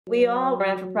We all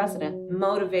ran for president,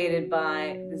 motivated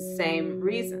by the same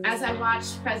reasons. As I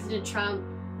watched President Trump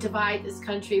divide this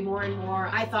country more and more,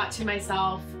 I thought to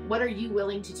myself, what are you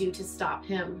willing to do to stop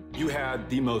him? You had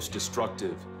the most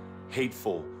destructive,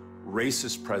 hateful,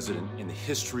 racist president in the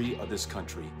history of this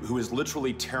country, who is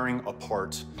literally tearing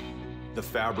apart the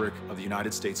fabric of the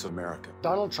United States of America.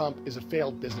 Donald Trump is a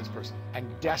failed business person and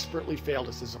desperately failed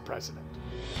us as a president.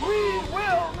 We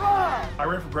will run! I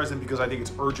ran for president because I think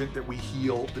it's urgent that we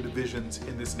heal the divisions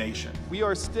in this nation. We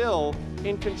are still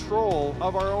in control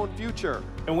of our own future.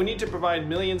 And we need to provide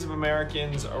millions of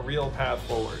Americans a real path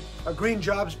forward. A green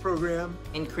jobs program.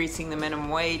 Increasing the minimum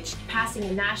wage. Passing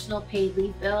a national paid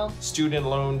leave bill. Student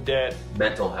loan debt.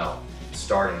 Mental health,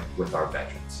 starting with our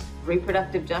veterans.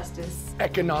 Reproductive justice.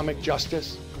 Economic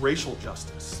justice. Racial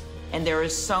justice. And there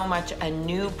is so much a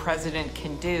new president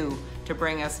can do to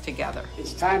bring us together.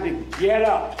 It's time to get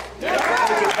up. Get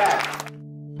back.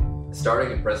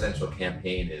 Starting a presidential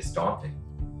campaign is daunting.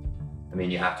 I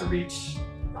mean, you have to reach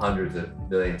hundreds of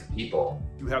millions of people.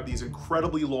 You have these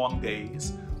incredibly long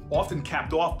days, often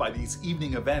capped off by these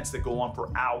evening events that go on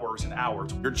for hours and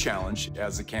hours. Your challenge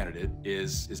as a candidate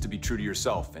is to be true to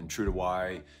yourself and true to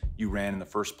why you ran in the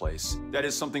first place. That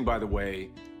is something, by the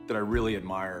way, that I really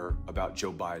admire about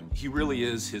Joe Biden. He really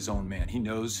is his own man. He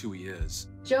knows who he is.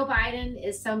 Joe Biden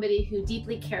is somebody who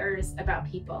deeply cares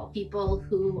about people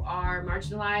who are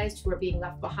marginalized, who are being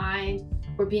left behind,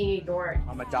 who are being ignored.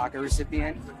 I'm a DACA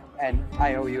recipient, and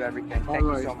I owe you everything. Thank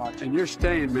you so much. And you're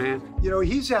staying, man. You know,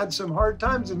 he's had some hard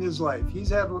times in his life. He's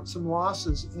had some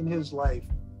losses in his life.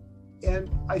 And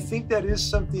I think that is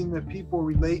something that people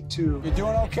relate to. You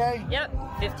doing okay? Yep,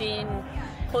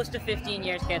 close to 15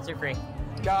 years cancer-free.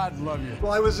 God love you.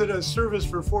 Well, I was at a service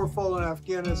for 4 fallen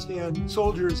Afghanistan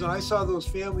soldiers, and I saw those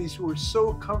families who were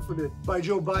so comforted by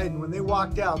Joe Biden. When they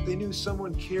walked out, they knew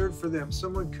someone cared for them.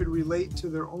 Someone could relate to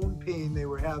their own pain they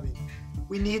were having.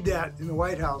 We need that in the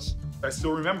White House. I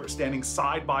still remember standing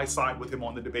side by side with him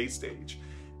on the debate stage,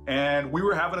 and we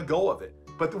were having a go of it.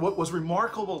 But what was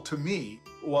remarkable to me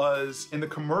was in the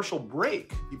commercial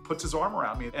break, he puts his arm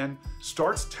around me and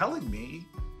starts telling me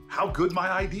how good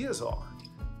my ideas are.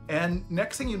 And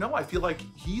next thing you know, I feel like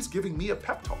he's giving me a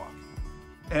pep talk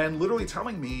and literally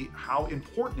telling me how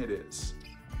important it is,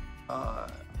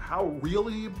 how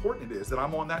really important it is that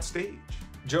I'm on that stage.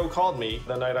 Joe called me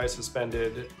the night I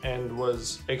suspended and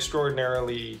was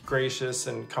extraordinarily gracious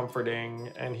and comforting,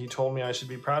 and he told me I should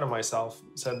be proud of myself,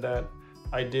 said that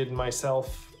I did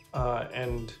myself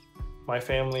and my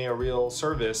family a real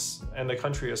service and the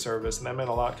country a service, and that meant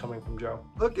a lot coming from Joe.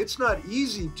 Look, it's not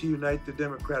easy to unite the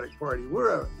Democratic Party.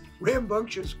 We're a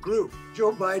rambunctious group.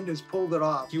 Joe Biden has pulled it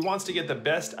off. He wants to get the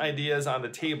best ideas on the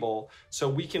table so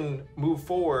we can move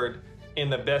forward in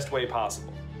the best way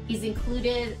possible. He's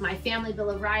included my family Bill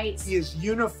of Rights. He has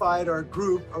unified our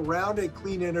group around a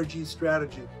clean energy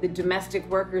strategy. The Domestic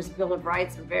Workers Bill of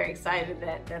Rights, I'm very excited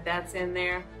that that's in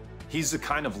there. He's the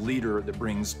kind of leader that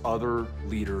brings other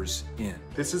leaders in.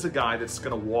 This is a guy that's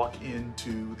going to walk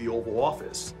into the Oval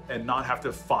Office and not have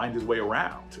to find his way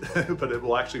around, but it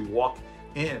will actually walk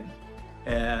in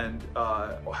and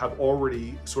have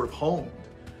already sort of honed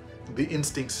the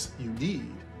instincts you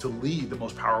need to lead the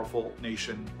most powerful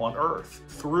nation on earth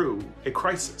through a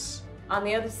crisis. On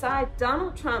the other side,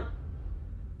 Donald Trump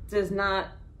does not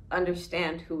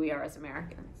understand who we are as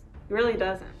Americans. He really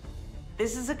doesn't.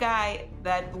 This is a guy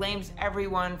that blames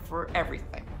everyone for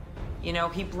everything. You know,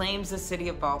 he blames the city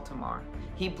of Baltimore.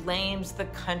 He blames the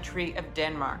country of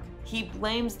Denmark. He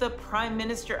blames the Prime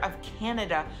Minister of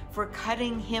Canada for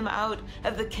cutting him out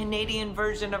of the Canadian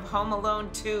version of Home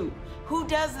Alone 2. Who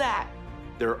does that?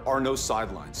 There are no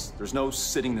sidelines. There's no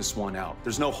sitting this one out.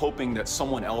 There's no hoping that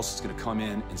someone else is going to come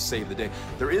in and save the day.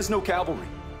 There is no cavalry.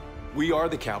 We are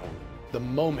the cavalry. The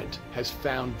moment has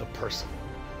found the person.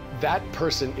 That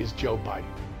person is Joe Biden.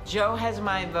 Joe has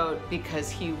my vote because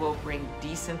he will bring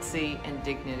decency and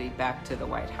dignity back to the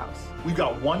White House. We've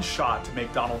got one shot to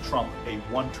make Donald Trump a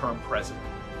one-term president,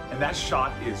 and that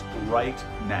shot is right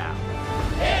now.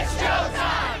 It's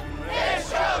showtime!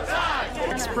 It's showtime!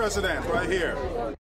 Ex-president, right here.